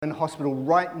in hospital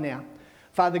right now.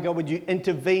 Father God, would you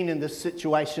intervene in this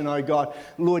situation, oh God.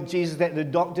 Lord Jesus, that the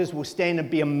doctors will stand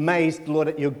and be amazed, Lord,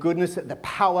 at your goodness, at the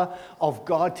power of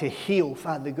God to heal,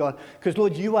 Father God. Because,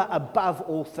 Lord, you are above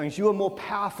all things. You are more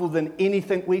powerful than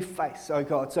anything we face, oh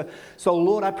God. So,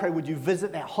 Lord, I pray, would you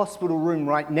visit that hospital room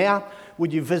right now?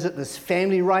 Would you visit this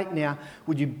family right now?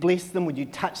 Would you bless them? Would you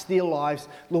touch their lives?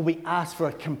 Lord, we ask for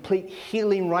a complete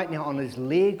healing right now on his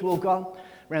leg, Lord God,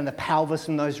 around the pelvis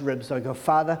and those ribs, oh God.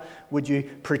 Father, would you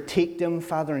protect him,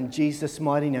 Father, in Jesus'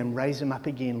 mighty name. Raise him up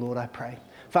again, Lord, I pray.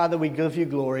 Father, we give you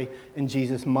glory in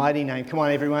Jesus' mighty name. Come on,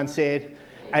 everyone said,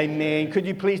 Amen. Could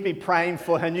you please be praying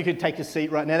for him? You could take a seat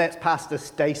right now. That's Pastor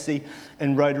Stacey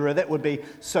in Rotorua. That would be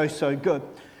so, so good.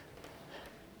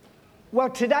 Well,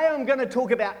 today I'm going to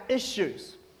talk about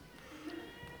issues.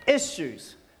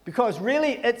 Issues. Because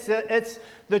really,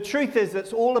 the truth is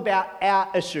it's all about our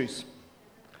issues.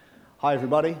 Hi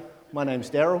everybody, my name's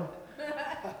Daryl.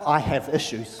 I have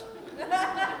issues.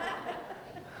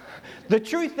 The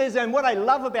truth is, and what I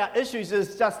love about issues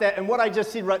is just that, and what I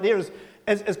just said right there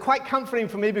is quite comforting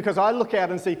for me, because I look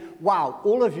out and see, wow,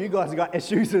 all of you guys have got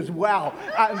issues as well.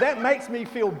 That makes me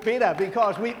feel better,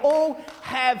 because we all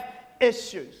have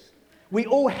issues. We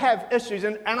all have issues.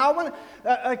 And I want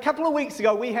a couple of weeks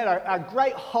ago, we had a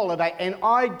great holiday, and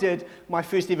I did my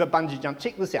first ever bungee jump.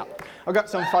 Check this out. I've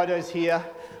got some photos here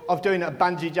of doing a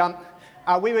bungee jump.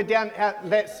 We were down,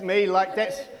 that's me,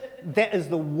 that is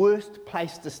the worst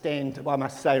place to stand, I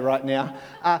must say right now.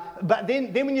 But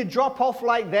then when you drop off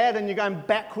like that and you're going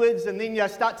backwards, and then you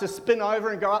start to spin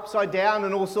over and go upside down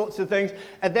and all sorts of things,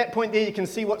 at that point there you can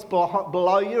see what's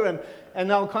below you, and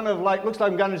they'll kind of like, looks like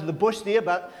I'm going into the bush there,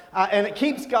 but and it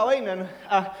keeps going,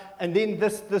 and then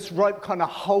this rope kind of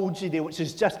holds you there, which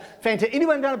is just fantastic.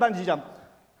 Anyone done a bungee jump?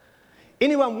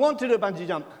 Anyone want to do a bungee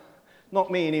jump? Not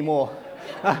me anymore.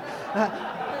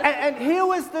 And here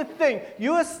was the thing.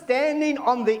 You are standing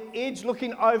on the edge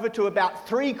looking over to about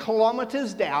 3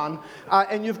 kilometers down,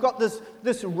 and you've got this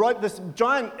rope, this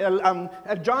giant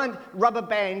rubber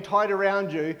band tied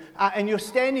around you, and you're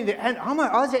standing there. And I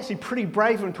was actually pretty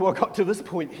brave until I got to this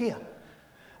point here.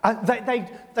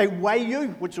 They weigh you,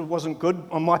 which wasn't good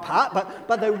on my part,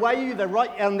 but they weigh you, they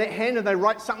write on that hand, and they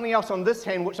write something else on this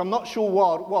hand, which I'm not sure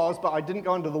what it was, but I didn't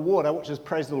go into the water, which is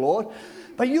praise the Lord.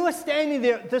 But you are standing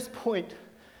there at this point,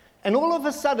 and all of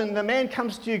a sudden the man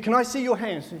comes to you. Can I see your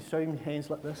hands? You show him your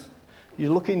hands like this. You're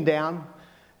looking down,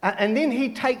 and then he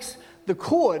takes the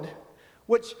cord,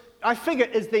 which I figure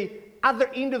is the other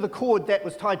end of the cord that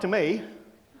was tied to me.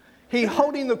 He's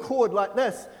holding the cord like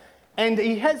this. And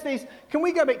he has these, can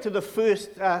we go back to the first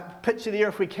picture there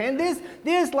if we can?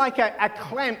 There's like a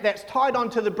clamp that's tied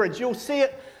onto the bridge. You'll see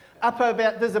it up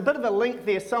about, there's a bit of a link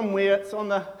there somewhere. It's on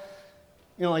the,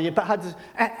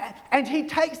 and he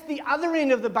takes the other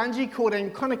end of the bungee cord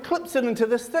and kind of clips it into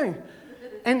this thing.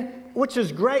 And which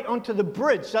is great, onto the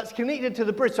bridge. So it's connected to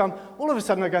the bridge. So all of a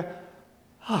sudden I go,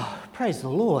 oh, praise the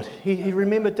Lord. He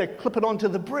remembered to clip it onto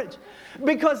the bridge.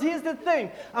 Because here's the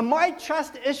thing. My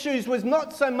trust issues was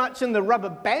not so much in the rubber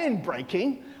band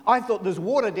breaking. I thought there's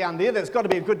water down there. There's got to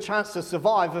be a good chance to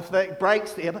survive if that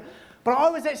breaks there. But I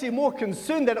was actually more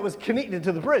concerned that it was connected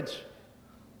to the bridge.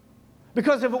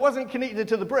 Because if it wasn't connected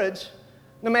to the bridge,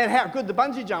 no matter how good the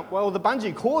bungee jump, well, the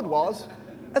bungee cord was,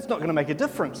 it's not going to make a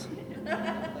difference.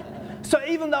 So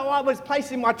even though I was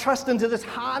placing my trust into this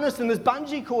harness and this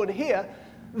bungee cord here,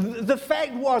 the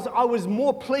fact was I was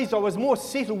more pleased, I was more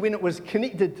settled when it was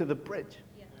connected to the bridge.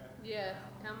 Yeah.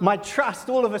 My trust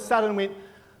all of a sudden went,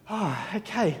 oh,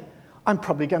 okay, I'm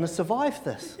probably going to survive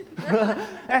this.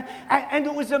 And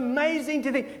it was amazing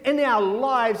to think in our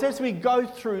lives, as we go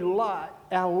through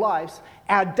our lives,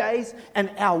 our days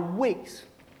and our weeks,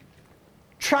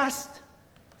 trust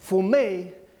for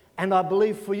me, and I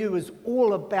believe for you, is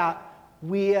all about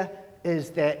where is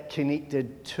that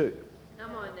connected to.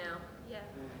 Come on now. Yeah.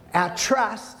 Our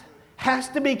trust has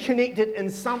to be connected in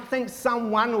something,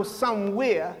 someone, or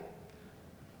somewhere.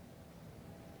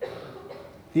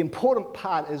 The important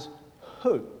part is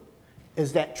who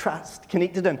is that trust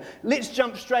connected in. Let's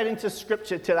jump straight into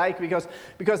Scripture today,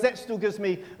 because that still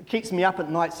keeps me up at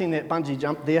night seeing that bungee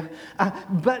jump there.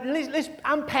 But let's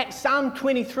unpack Psalm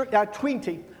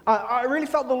 20. I really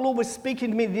felt the Lord was speaking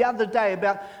to me the other day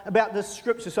about this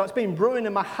scripture, so it's been brewing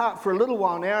in my heart for a little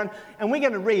while now, and we're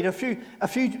going to read a few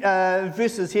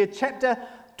verses here. Chapter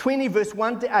 20, verse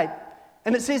 1 to 8,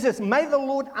 and it says this: May the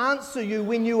Lord answer you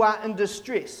when you are in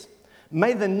distress.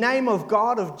 May the name of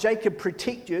God of Jacob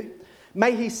protect you.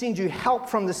 May he send you help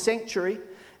from the sanctuary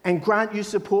and grant you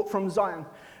support from Zion.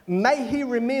 May he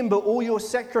remember all your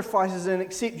sacrifices and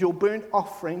accept your burnt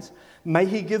offerings. May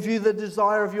he give you the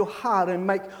desire of your heart and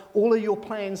make all of your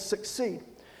plans succeed.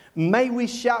 May we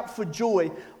shout for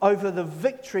joy over the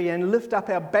victory and lift up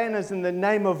our banners in the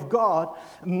name of God.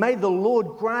 May the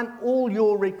Lord grant all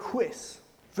your requests.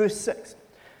 Verse 6.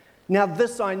 Now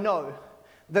this I know,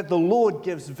 that the Lord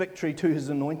gives victory to his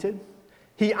anointed.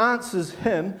 He answers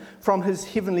him from his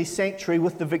heavenly sanctuary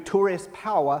with the victorious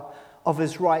power of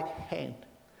his right hand.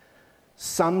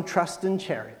 Some trust in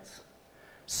chariots,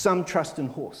 some trust in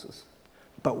horses,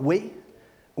 but we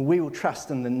will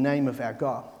trust in the name of our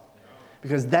God.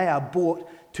 Because they are brought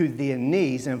to their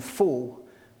knees and fall,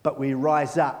 but we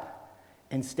rise up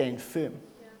and stand firm.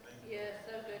 Yeah,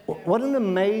 so good. What an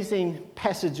amazing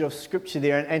passage of scripture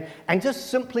there. And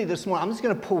just simply this morning, I'm just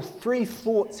going to pull 3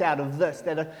 thoughts out of this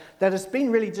that has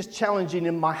been really just challenging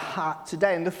in my heart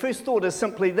today. And the first thought is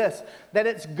simply this, that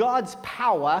it's God's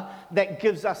power that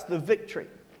gives us the victory.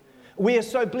 We are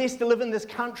so blessed to live in this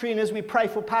country, and as we pray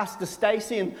for Pastor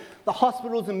Stacey and the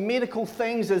hospitals and medical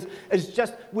things,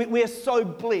 we are so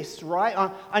blessed,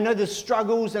 right? I know there's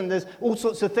struggles and there's all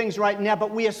sorts of things right now, but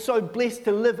we are so blessed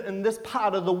to live in this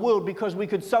part of the world because we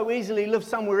could so easily live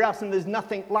somewhere else and there's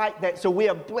nothing like that, so we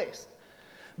are blessed.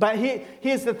 But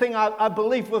here's the thing I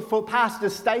believe for Pastor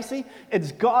Stacey,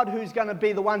 it's God who's going to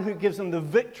be the one who gives them the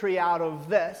victory out of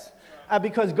this.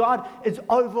 Because God is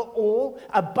over all,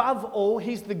 above all.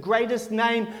 He's the greatest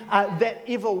name that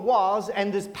ever was,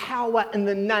 and there's power in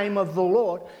the name of the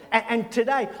Lord. And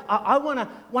today, I want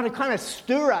to kind of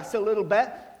stir us a little bit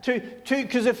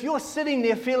because if you're sitting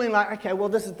there feeling like, okay, well,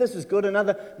 this is good,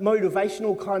 another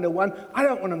motivational kind of one. I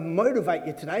don't want to motivate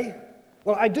you today.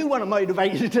 Well, I do want to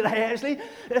motivate you today, actually,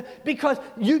 because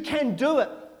you can do it.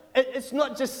 It's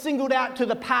not just singled out to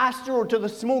the pastor or to the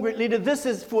small group leader. This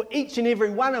is for each and every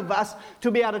one of us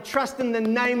to be able to trust in the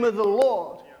name of the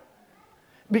Lord.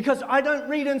 Because I don't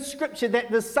read in Scripture that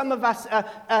there's some of us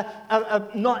are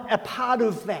not a part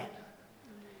of that.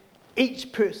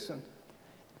 Each person,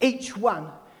 each one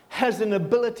has an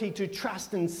ability to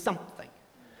trust in something.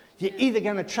 You're either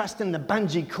going to trust in the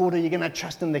bungee cord or you're going to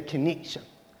trust in the connection.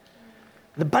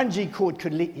 The bungee cord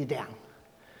could let you down.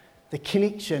 The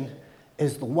connection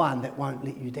is the one that won't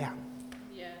let you down.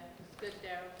 Yeah, it's good,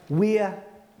 Daryl. Where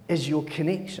is your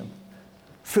connection?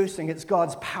 First thing, it's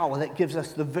God's power that gives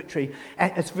us the victory.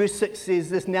 And it's verse 6 says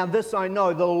this, now this I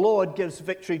know, the Lord gives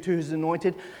victory to his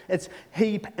anointed.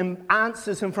 He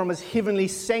answers him from his heavenly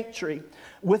sanctuary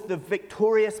with the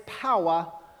victorious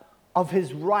power of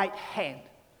his right hand.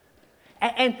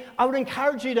 And I would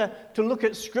encourage you to look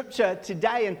at Scripture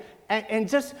today and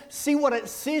just see what it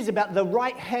says about the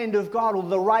right hand of God or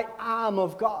the right arm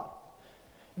of God.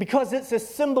 Because it's a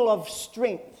symbol of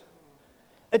strength.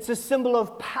 It's a symbol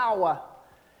of power.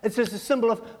 It's just a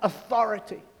symbol of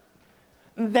authority.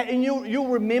 And you'll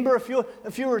remember,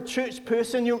 if you're a church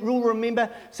person, you'll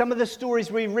remember some of the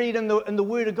stories we read in the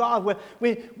Word of God where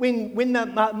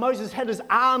when Moses had his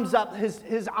arms up,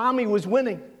 his army was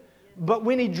winning. But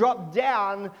when he dropped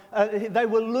down, they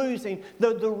were losing.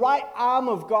 The right arm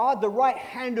of God, the right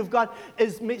hand of God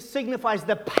signifies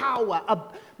the power.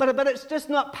 But it's just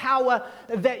not power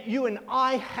that you and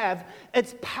I have.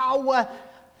 It's power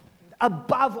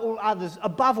above all others,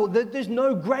 above all. There's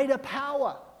no greater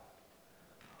power.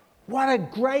 What a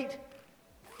great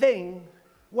thing,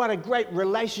 what a great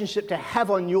relationship to have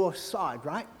on your side,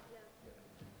 right?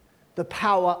 The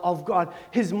power of God,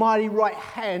 his mighty right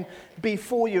hand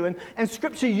before you. And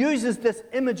Scripture uses this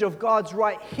image of God's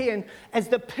right hand as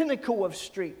the pinnacle of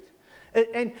strength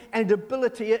and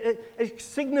ability. It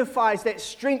signifies that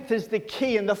strength is the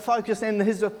key and the focus and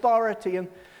his authority. And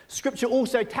Scripture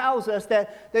also tells us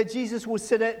that Jesus will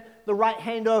sit at the right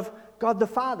hand of God the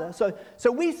Father.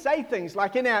 So we say things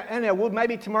like in our world,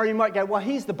 maybe tomorrow you might go, well,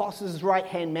 he's the boss's right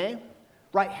hand man,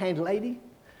 right hand lady.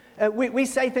 We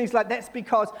say things like that's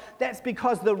because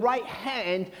the right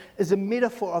hand is a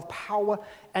metaphor of power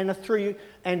and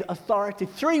authority.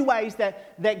 3 ways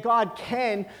that God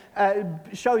can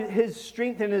show his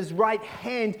strength and his right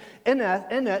hand in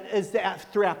it is that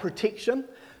through our protection,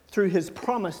 through his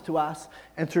promise to us,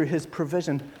 and through his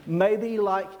provision. Maybe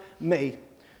like me,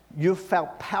 you've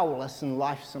felt powerless in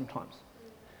life sometimes.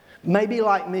 Maybe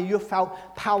like me, you've felt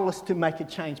powerless to make a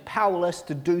change, powerless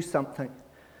to do something.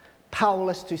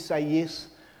 Powerless to say yes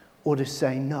or to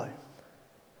say no.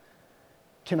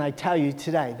 Can I tell you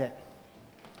today that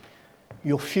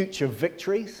your future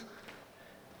victories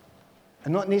are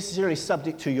not necessarily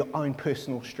subject to your own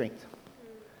personal strength.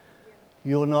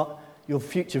 Your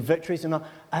future victories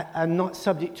are not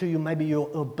subject to maybe your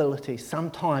abilities.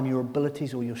 Sometime your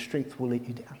abilities or your strength will let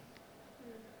you down.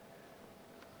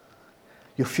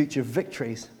 Your future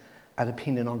victories are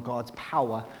dependent on God's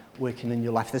power working in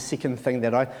your life. The second thing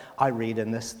that I read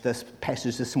in this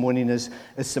passage this morning is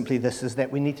simply this, is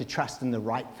that we need to trust in the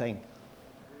right thing.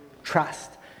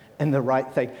 Trust in the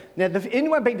right thing. Now,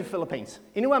 anyone been to the Philippines?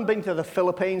 Anyone been to the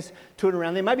Philippines, touring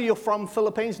around there? Maybe you're from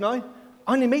Philippines, no?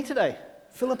 Only me today.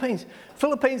 Philippines,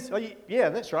 oh, yeah,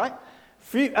 that's right.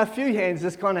 A few hands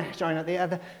just kind of showing up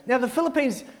there. Now, the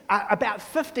Philippines, about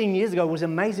 15 years ago, was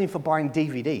amazing for buying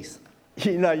DVDs.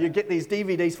 You know, you get these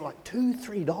DVDs for like $2,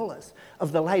 $3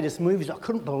 of the latest movies. I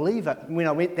couldn't believe it when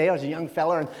I went there. I was a young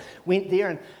fella and went there.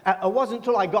 And it wasn't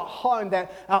until I got home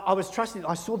that I was trusting.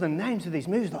 I saw the names of these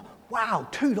movies. Like, wow,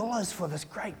 $2 for this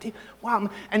great deal. Wow.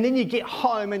 And then you get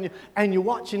home and you're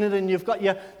watching it, and you've got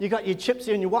your chips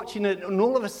there and you're watching it, and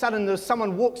all of a sudden there's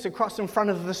someone walks across in front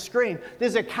of the screen.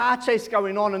 There's a car chase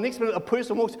going on, and next minute a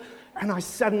person walks, and I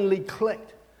suddenly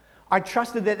clicked. I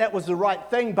trusted that was the right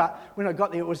thing, but when I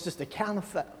got there, it was just a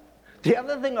counterfeit. The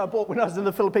other thing I bought when I was in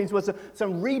the Philippines was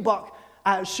some Reebok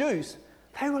shoes.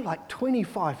 They were like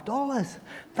 $25.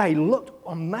 They looked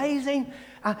amazing.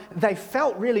 They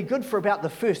felt really good for about the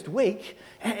first week.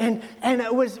 And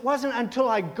it wasn't until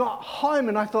I got home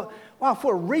and I thought, wow,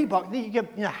 for a Reebok, you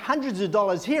get hundreds of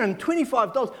dollars here and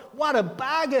 $25. What a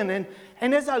bargain.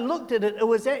 And as I looked at it, it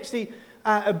was actually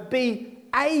a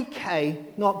B-A-K,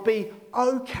 not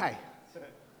B-O-K.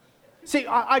 See,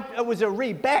 it was a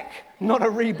Reebok, not a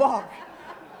Reebok.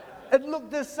 It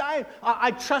looked the same. I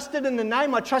trusted in the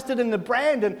name, I trusted in the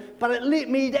brand, but it let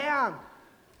me down.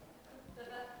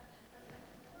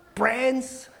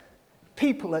 Brands,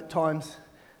 people at times,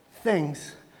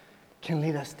 things can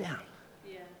let us down.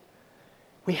 Yeah.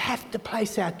 We have to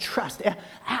place our trust,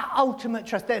 our ultimate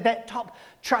trust, that top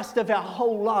trust of our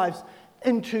whole lives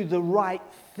into the right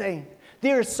thing.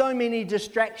 There are so many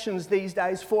distractions these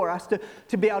days for us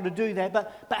to be able to do that.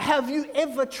 But have you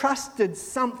ever trusted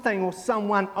something or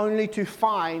someone only to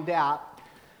find out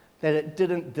that it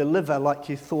didn't deliver like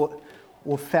you thought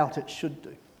or felt it should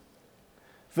do?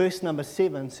 Verse number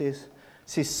 7 says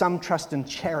some trust in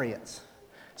chariots,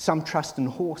 some trust in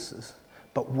horses,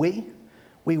 but we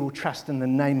will trust in the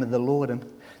name of the Lord. And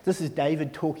this is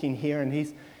David talking here, and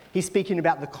he's speaking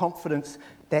about the confidence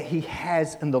that he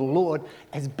has in the Lord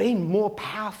as being more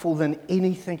powerful than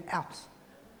anything else.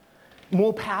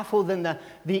 More powerful than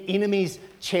the enemy's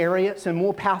chariots, and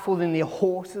more powerful than their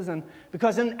horses. And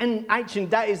because in ancient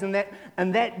days, in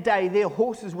that day, their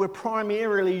horses were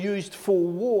primarily used for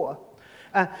war.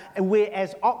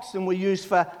 Whereas oxen were used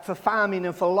for farming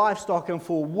and for livestock and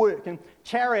for work. And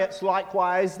chariots,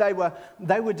 likewise, they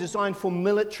were designed for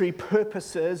military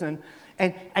purposes.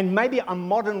 And maybe a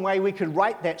modern way we could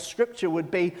write that scripture would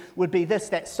be this,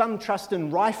 that some trust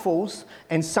in rifles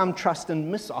and some trust in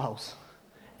missiles.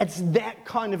 It's that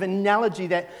kind of analogy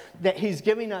that he's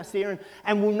giving us there.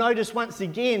 And we'll notice once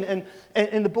again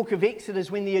in the book of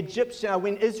Exodus, when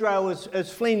Israel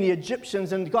is fleeing the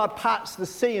Egyptians, and God parts the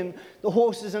sea, and the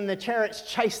horses and the chariots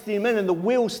chase them in, and the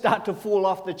wheels start to fall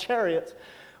off the chariots,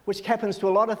 which happens to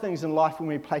a lot of things in life when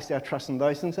we place our trust in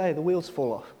those things. Hey, the wheels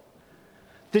fall off.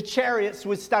 The chariots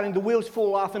were starting, the wheels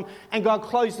fall off, and God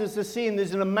closes the sea, and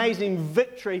there's an amazing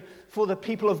victory for the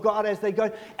people of God as they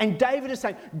go. And David is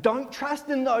saying, don't trust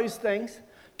in those things.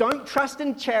 Don't trust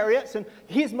in chariots. And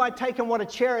here's my take on what a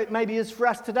chariot maybe is for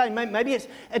us today. Maybe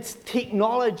it's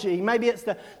technology. Maybe it's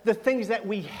the things that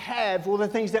we have, or the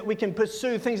things that we can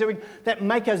pursue, things that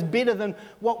make us better than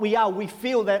what we are. We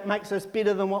feel that makes us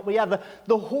better than what we are.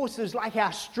 The horses, like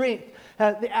our strength,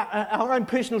 our own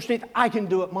personal strength. I can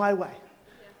do it my way.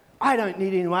 I don't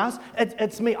need anyone else.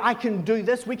 It's me. I can do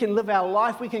this. We can live our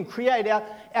life. We can create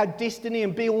our destiny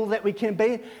and be all that we can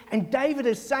be. And David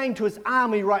is saying to his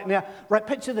army right now, right,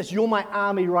 picture this, you're my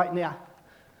army right now.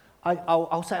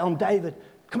 I'll say, I'm David.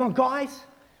 Come on, guys.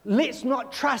 Let's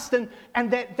not trust and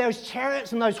that those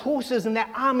chariots and those horses and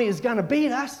that army is going to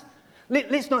beat us.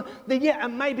 Let's not,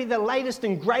 it may be the latest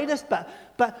and greatest, but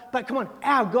come on,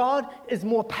 our God is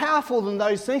more powerful than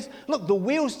those things. Look, the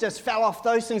wheels just fell off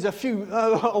those things a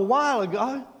while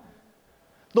ago.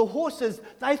 The horses,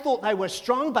 they thought they were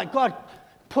strong, but God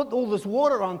put all this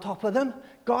water on top of them.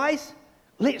 Guys,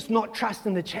 let's not trust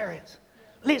in the chariots.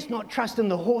 Let's not trust in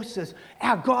the horses.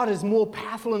 Our God is more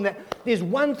powerful in that. There's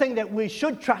one thing that we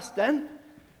should trust in.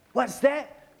 What's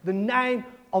that? The name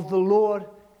of the Lord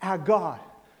our God.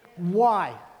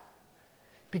 Why?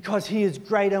 Because he is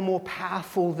greater, more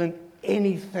powerful than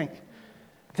anything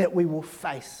that we will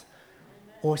face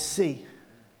or see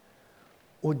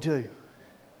or do.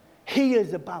 He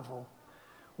is above all.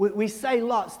 We say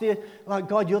lots there, like,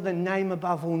 God, you're the name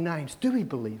above all names. Do we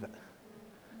believe it?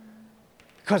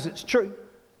 Because it's true.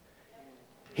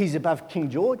 He's above King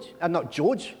George, not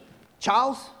George,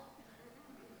 Charles.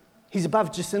 He's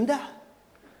above Jacinda.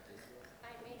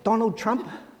 Donald Trump.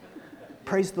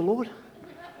 Praise the Lord.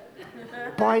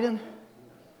 Biden.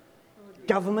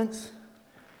 Governments.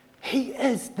 He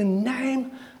is the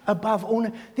name above all.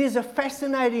 There's a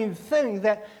fascinating thing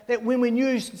that when we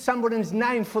use somebody's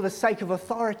name for the sake of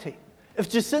authority. If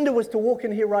Jacinda was to walk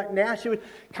in here right now, she would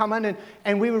come in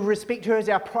and we would respect her as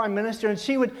our Prime Minister, and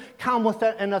she would come with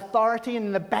an authority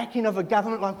and the backing of a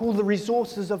government, like all the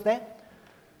resources of that.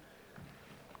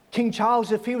 King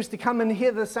Charles, if he was to come in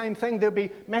here, the same thing, there'd be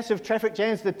massive traffic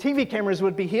jams, the TV cameras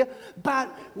would be here,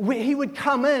 but he would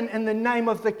come in the name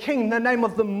of the king, the name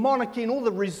of the monarchy, and all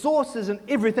the resources and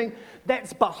everything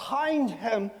that's behind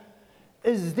him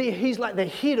is there. He's like the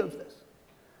head of this.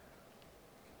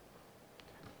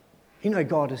 You know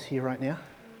God is here right now.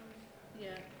 Yeah,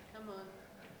 come on.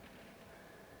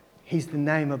 He's the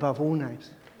name above all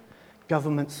names.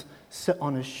 Governments sit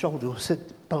on his shoulder or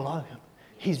sit below him.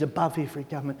 He's above every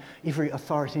government, every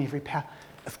authority, and every power.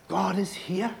 If God is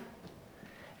here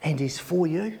and he's for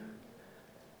you,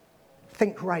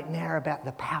 think right now about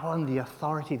the power and the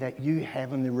authority that you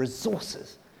have and the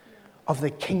resources of the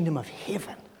kingdom of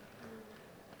heaven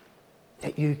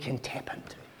that you can tap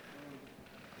into.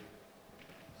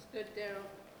 It's good,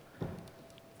 Daryl.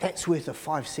 That's worth a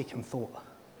 5-second thought.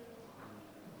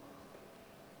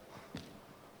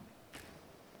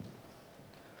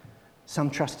 Some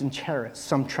trust in chariots,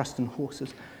 some trust in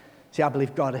horses. See, I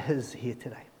believe God is here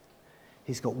today.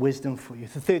 He's got wisdom for you.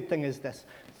 The third thing is this.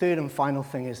 Third and final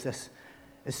thing is this,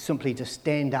 is simply to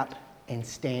stand up and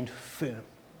stand firm.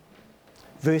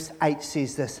 Verse 8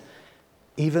 says this,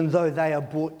 even though they are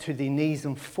brought to their knees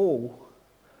and fall,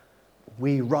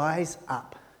 we rise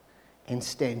up and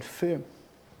stand firm.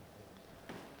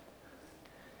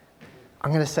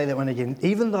 I'm going to say that one again.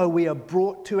 Even though we are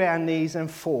brought to our knees and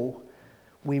fall,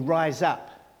 we rise up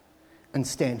and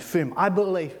stand firm. I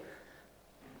believe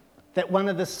that one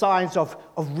of the signs of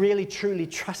really, truly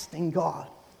trusting God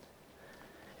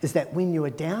is that when you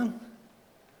are down,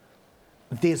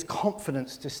 there's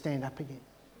confidence to stand up again.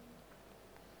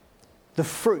 The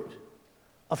fruit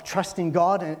of trusting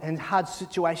God in hard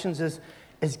situations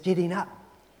is getting up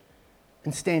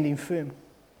and standing firm.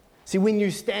 See, when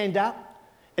you stand up,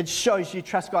 it shows you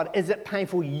trust God. Is it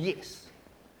painful? Yes.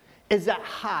 Is it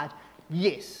hard?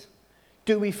 Yes.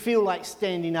 Do we feel like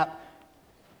standing up?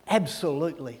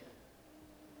 Absolutely.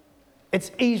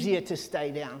 It's easier to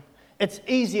stay down. It's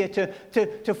easier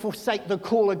to forsake the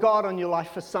call of God on your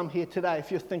life for some here today, if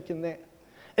you're thinking that.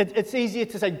 It's easier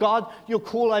to say, God, your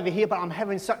call over here, but I'm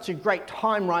having such a great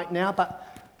time right now. But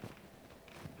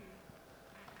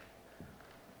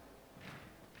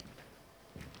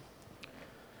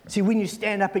see, when you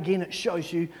stand up again, it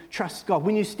shows you trust God.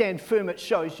 When you stand firm, it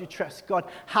shows you trust God.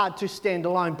 Hard to stand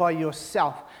alone by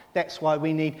yourself. That's why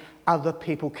we need other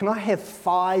people. Can I have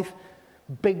 5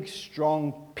 big,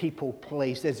 strong people,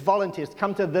 please? There's volunteers.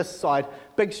 Come to this side.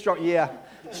 Big, strong, yeah.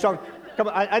 Strong. Come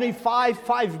on. I need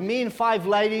 5 men, 5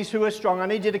 ladies who are strong. I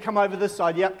need you to come over this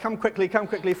side. Yeah, come quickly, come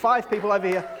quickly. 5 people over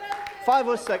here. 5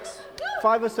 or 6.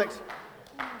 5 or 6.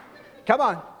 Come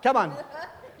on, come on.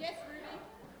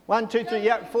 1, 2, 3,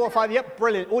 yep, 4, 5, yep,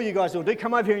 brilliant. All you guys will do.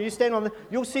 Come over here and you stand on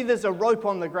you'll see there's a rope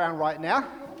on the ground right now.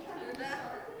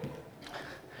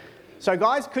 So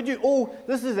guys, could you all,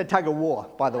 this is a tug of war,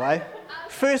 by the way.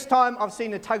 First time I've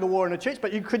seen a tug of war in a church,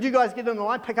 but could you guys get in the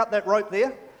line, pick up that rope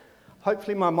there?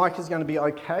 Hopefully my mic is going to be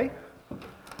okay.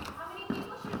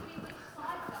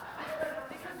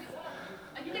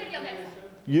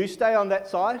 You stay on that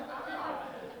side,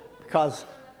 because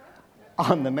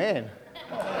I'm the man.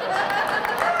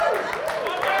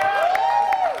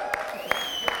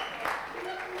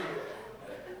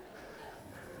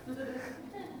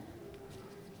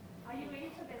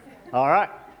 All right.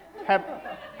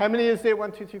 How many is there?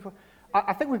 1, 2, 3, 4.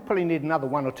 I think we probably need another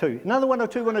 1 or 2. Another 1 or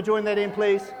 2 want to join that in,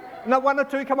 please? No, 1 or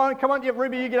 2. Come on. Yeah,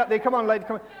 Ruby, you get up there. Come on, lady.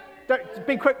 Come on. Don't,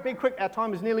 be quick. Our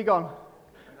time is nearly gone.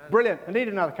 Brilliant. I need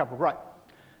another couple. Right.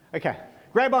 Okay.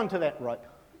 Grab onto that rope.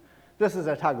 This is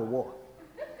a tug of war.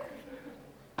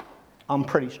 I'm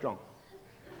pretty strong.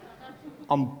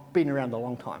 I've been around a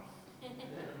long time.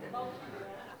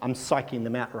 I'm psyching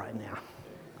them out right now.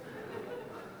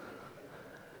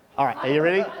 All right, are you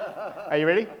ready? Are you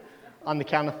ready? On the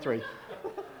count of 3.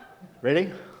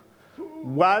 Ready?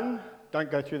 1, don't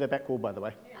go through the back wall, by the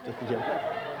way. Just be careful.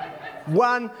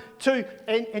 1, 2,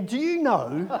 and do you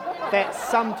know that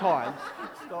sometimes...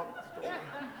 Stop.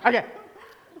 Okay,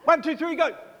 1, 2, 3,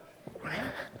 go.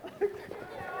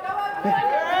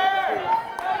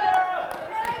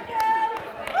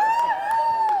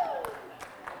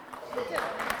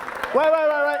 Wait.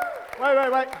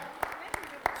 Wait.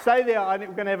 Stay there. We're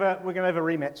going to have a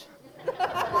rematch.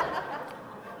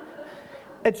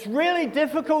 It's really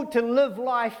difficult to live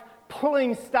life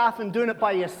pulling stuff and doing it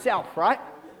by yourself, right?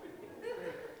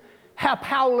 How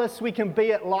powerless we can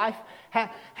be at life.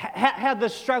 How the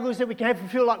struggles that we can have, we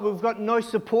feel like we've got no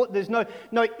support. There's no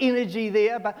energy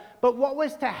there. But what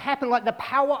was to happen? Like the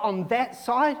power on that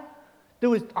side,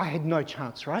 I had no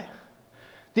chance, right?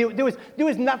 There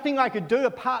was nothing I could do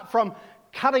apart from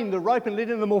cutting the rope and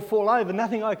letting them all fall over.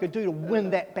 Nothing I could do to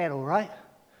win that battle, right?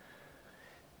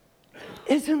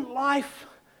 Isn't life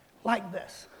like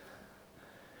this?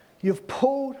 You've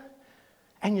pulled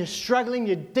and you're struggling,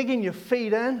 you're digging your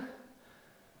feet in.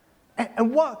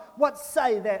 And what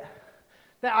say that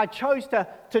I chose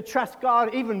to trust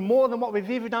God even more than what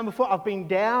we've ever done before? I've been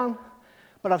down,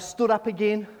 but I've stood up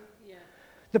again. Yeah.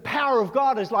 The power of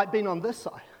God is like being on this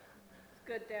side. It's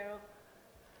good, Daryl.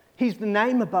 He's the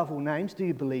name above all names. Do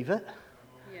you believe it?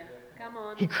 Yeah. Come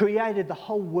on. He created the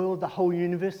whole world, the whole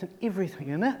universe, and everything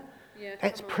in it. Yeah,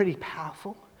 It's pretty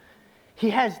powerful.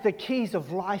 He has the keys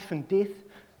of life and death.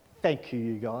 Thank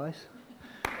you guys.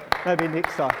 Maybe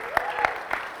next time.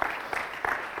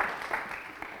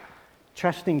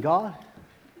 Trusting God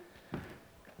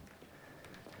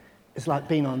is like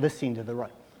being on this end of the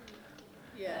rope.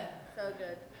 Yeah, so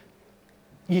good.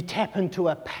 You tap into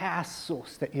a power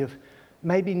source that you've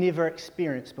maybe never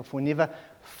experienced before, never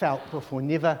felt before,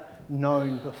 never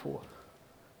known before.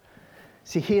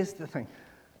 See, here's the thing.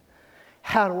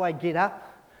 How do I get up?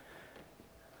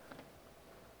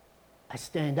 I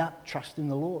stand up, trust in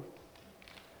the Lord.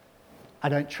 I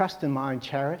don't trust in my own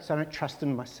chariots. I don't trust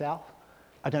in myself.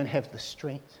 I don't have the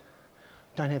strength.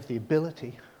 I don't have the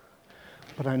ability.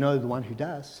 But I know the one who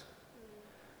does.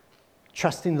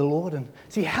 Trust in the Lord. And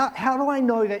see, how do I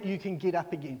know that you can get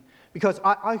up again? Because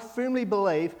I firmly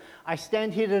believe, I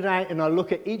stand here today and I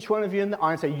look at each one of you in the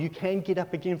eye and say, you can get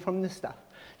up again from this stuff.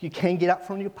 You can get up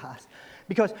from your past.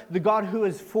 Because the God who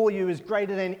is for you is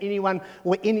greater than anyone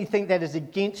or anything that is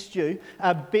against you.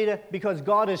 Better, because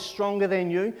God is stronger than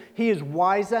you. He is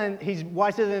wiser, and He's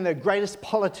wiser than the greatest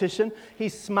politician.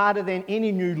 He's smarter than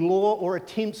any new law or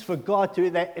attempts for God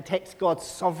that attacks God's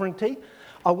sovereignty.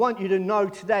 I want you to know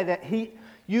today that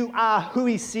you are who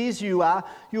He says you are.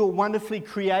 You are wonderfully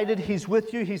created. He's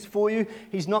with you. He's for you.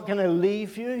 He's not going to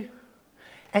leave you.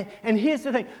 And here's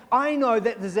the thing. I know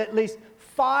that there's at least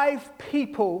 5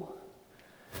 people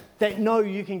that know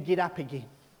you can get up again.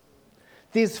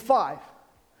 There's 5.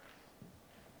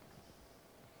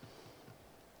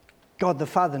 God the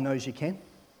Father knows you can.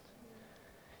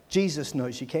 Jesus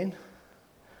knows you can.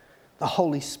 The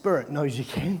Holy Spirit knows you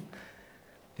can.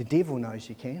 The devil knows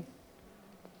you can.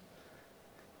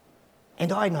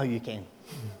 And I know you can.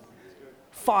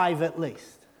 5 at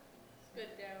least. Good,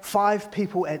 Daryl. 5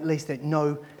 people at least that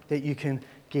know that you can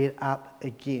get up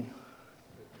again.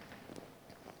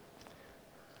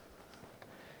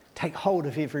 Take hold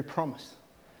of every promise.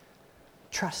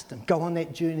 Trust Him. Go on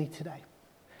that journey today.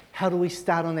 How do we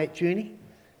start on that journey?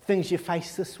 Things you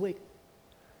face this week.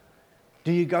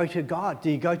 Do you go to God? Do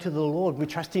you go to the Lord? We're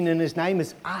trusting in His name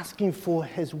is asking for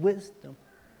His wisdom.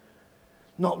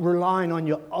 Not relying on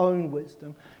your own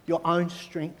wisdom, your own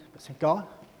strength, but saying, God,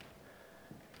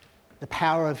 the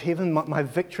power of heaven, my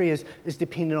victory is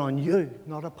dependent on you,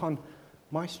 not upon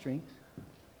my strength.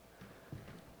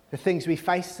 The things we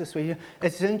face this week.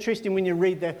 It's interesting when you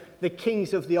read the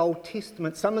kings of the Old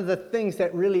Testament, some of the things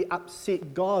that really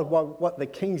upset God, what the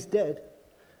kings did,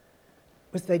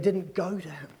 was they didn't go to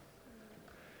Him.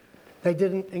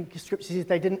 Scripture says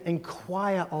they didn't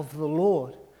inquire of the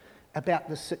Lord about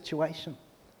the situation.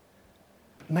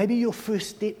 Maybe your first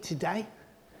step today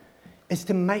is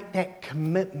to make that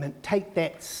commitment, take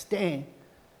that stand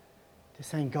to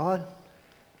saying, God,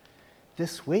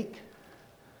 this week,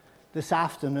 this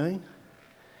afternoon,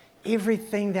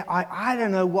 everything that I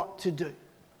don't know what to do.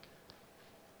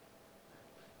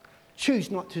 Choose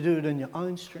not to do it in your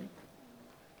own strength.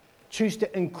 Choose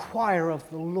to inquire of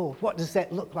the Lord. What does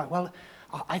that look like? Well,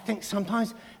 I think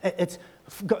sometimes it's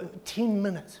 10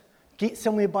 minutes. Get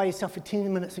somewhere by yourself for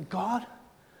 10 minutes and God,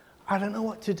 I don't know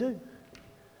what to do.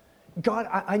 God,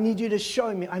 I need you to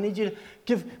show me. I need you to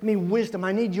give me wisdom.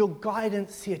 I need your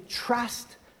guidance here.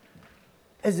 Trust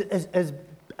is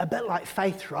a bit like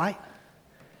faith, right?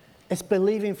 It's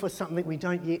believing for something we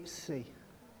don't yet see.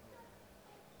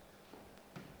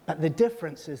 But the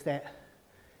difference is that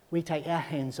we take our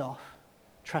hands off,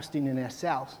 trusting in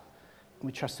ourselves, and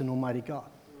we trust in Almighty God.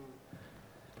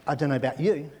 I don't know about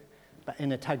you, but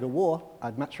in a tug of war,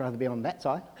 I'd much rather be on that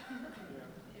side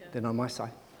than on my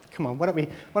side. Come on, why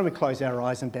don't we close our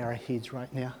eyes and bow our heads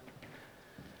right now?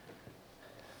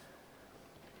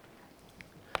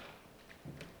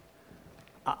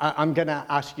 I'm going to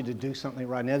ask you to do something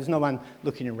right now. There's no one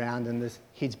looking around and there's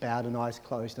heads bowed and eyes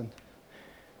closed, and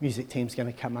music team's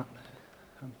going to come up.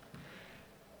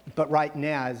 But right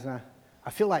now, I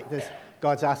feel like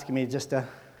God's asking me just to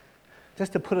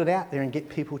put it out there and get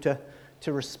people to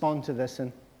respond to this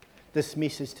and this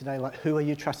message today. Like, who are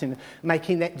you trusting?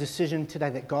 Making that decision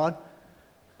today that God,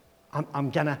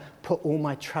 I'm going to put all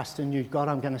my trust in you. God,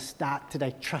 I'm going to start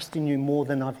today trusting you more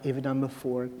than I've ever done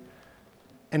before.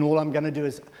 And all I'm going to do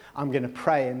is I'm going to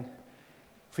pray, and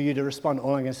for you to respond,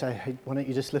 all I'm going to say, hey, why don't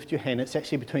you just lift your hand? It's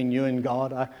actually between you and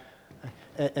God.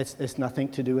 It's nothing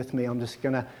to do with me. I'm just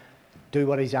going to do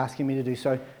what he's asking me to do.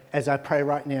 So as I pray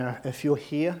right now, if you're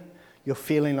here, you're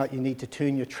feeling like you need to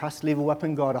turn your trust level up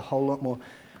in God a whole lot more,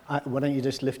 why don't you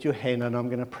just lift your hand, and I'm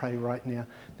going to pray right now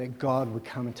that God would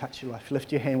come and touch your life.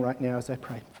 Lift your hand right now as I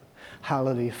pray.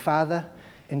 Hallelujah. Father,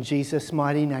 in Jesus'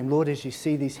 mighty name, Lord, as you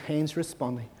see these hands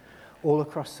responding all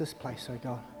across this place, oh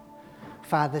God.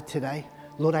 Father, today,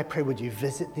 Lord, I pray, would you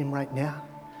visit them right now?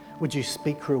 Would you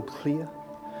speak real clear?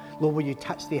 Lord, will you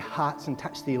touch their hearts and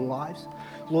touch their lives?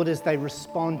 Lord, as they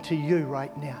respond to you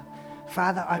right now.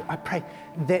 Father, I pray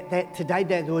that today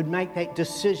they would make that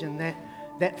decision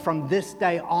that from this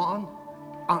day on,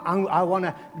 I want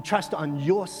to trust on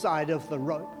your side of the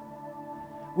rope,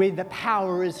 where the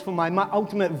power is for my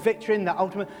ultimate victory, and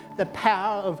the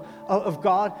power of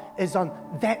God is on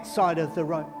that side of the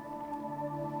rope.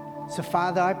 So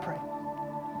Father, I pray,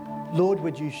 Lord,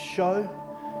 would you show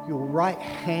your right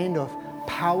hand of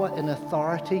power and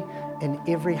authority in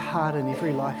every heart and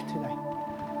every life today.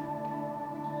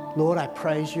 Lord, I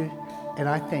praise you and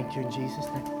I thank you in Jesus'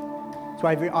 name. So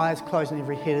every eye is closed and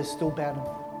every head is still bowed.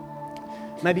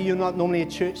 Maybe you're not normally a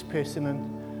church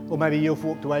person, or maybe you've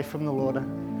walked away from the Lord.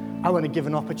 I want to give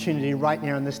an opportunity right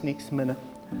now in this next minute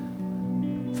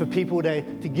for people to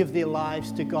give their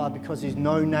lives to God, because there's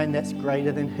no name that's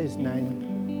greater than his name.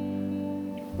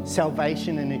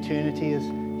 Salvation and eternity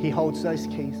he holds those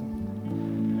keys.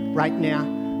 Right now,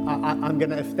 I'm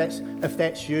going to, if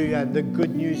that's you, the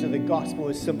good news of the gospel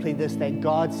is simply this, that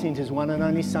God sent his one and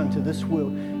only Son to this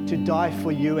world to die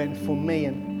for you and for me.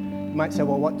 And you might say,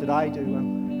 well, what did I do?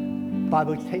 The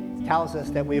Bible tells us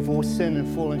that we've all sinned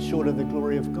and fallen short of the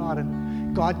glory of God.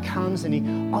 And God comes and he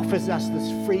offers us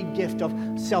this free gift of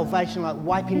salvation, like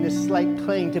wiping the slate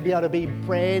clean, to be able to be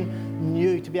brand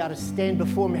new, to be able to stand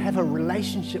before him and have a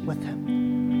relationship with him.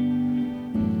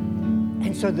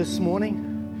 And so this morning,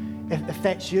 if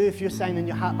that's you, if you're saying in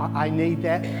your heart, I need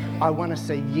that, I want to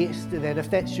say yes to that. If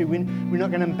that's you, we're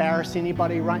not going to embarrass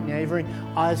anybody right now. Every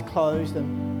eyes closed.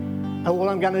 And all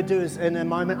I'm going to do is, in a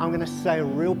moment, I'm going to say a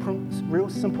real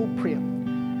simple prayer.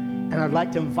 And I'd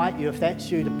like to invite you, if that's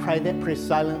you, to pray that prayer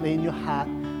silently in your heart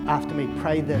after me.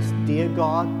 Pray this: Dear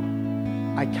God,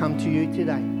 I come to you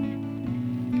today.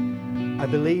 I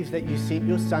believe that you sent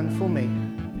your Son for me.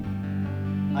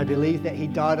 I believe that he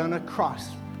died on a cross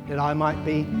that I might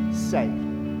be saved.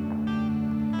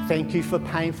 Thank you for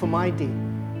paying for my debt.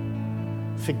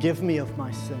 Forgive me of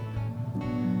my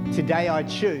sin. Today I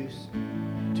choose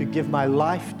to give my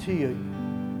life to you.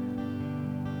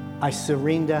 I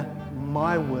surrender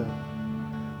my will,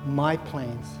 my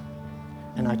plans,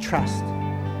 and I trust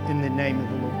in the name of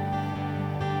the Lord.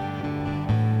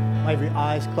 Every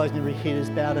eye is closed and every head is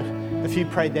bowed. If you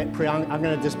prayed that prayer, I'm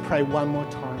going to just pray one more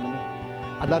time.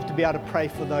 I'd love to be able to pray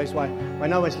for those. I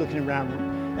know one's looking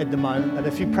around at the moment, but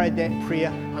if you prayed that prayer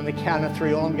on the count of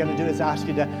three, all I'm going to do is ask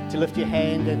you to lift your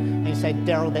hand and say,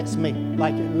 Daryl, that's me.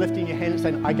 Like lifting your hand and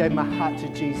saying, I gave my heart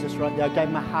to Jesus right there. I gave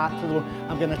my heart to the Lord.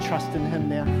 I'm going to trust in him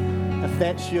now. If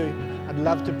that's you, I'd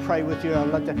love to pray with you. I'd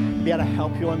love to be able to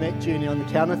help you on that journey. On the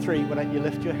count of three, why don't you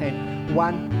lift your hand?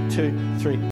 1, 2, 3.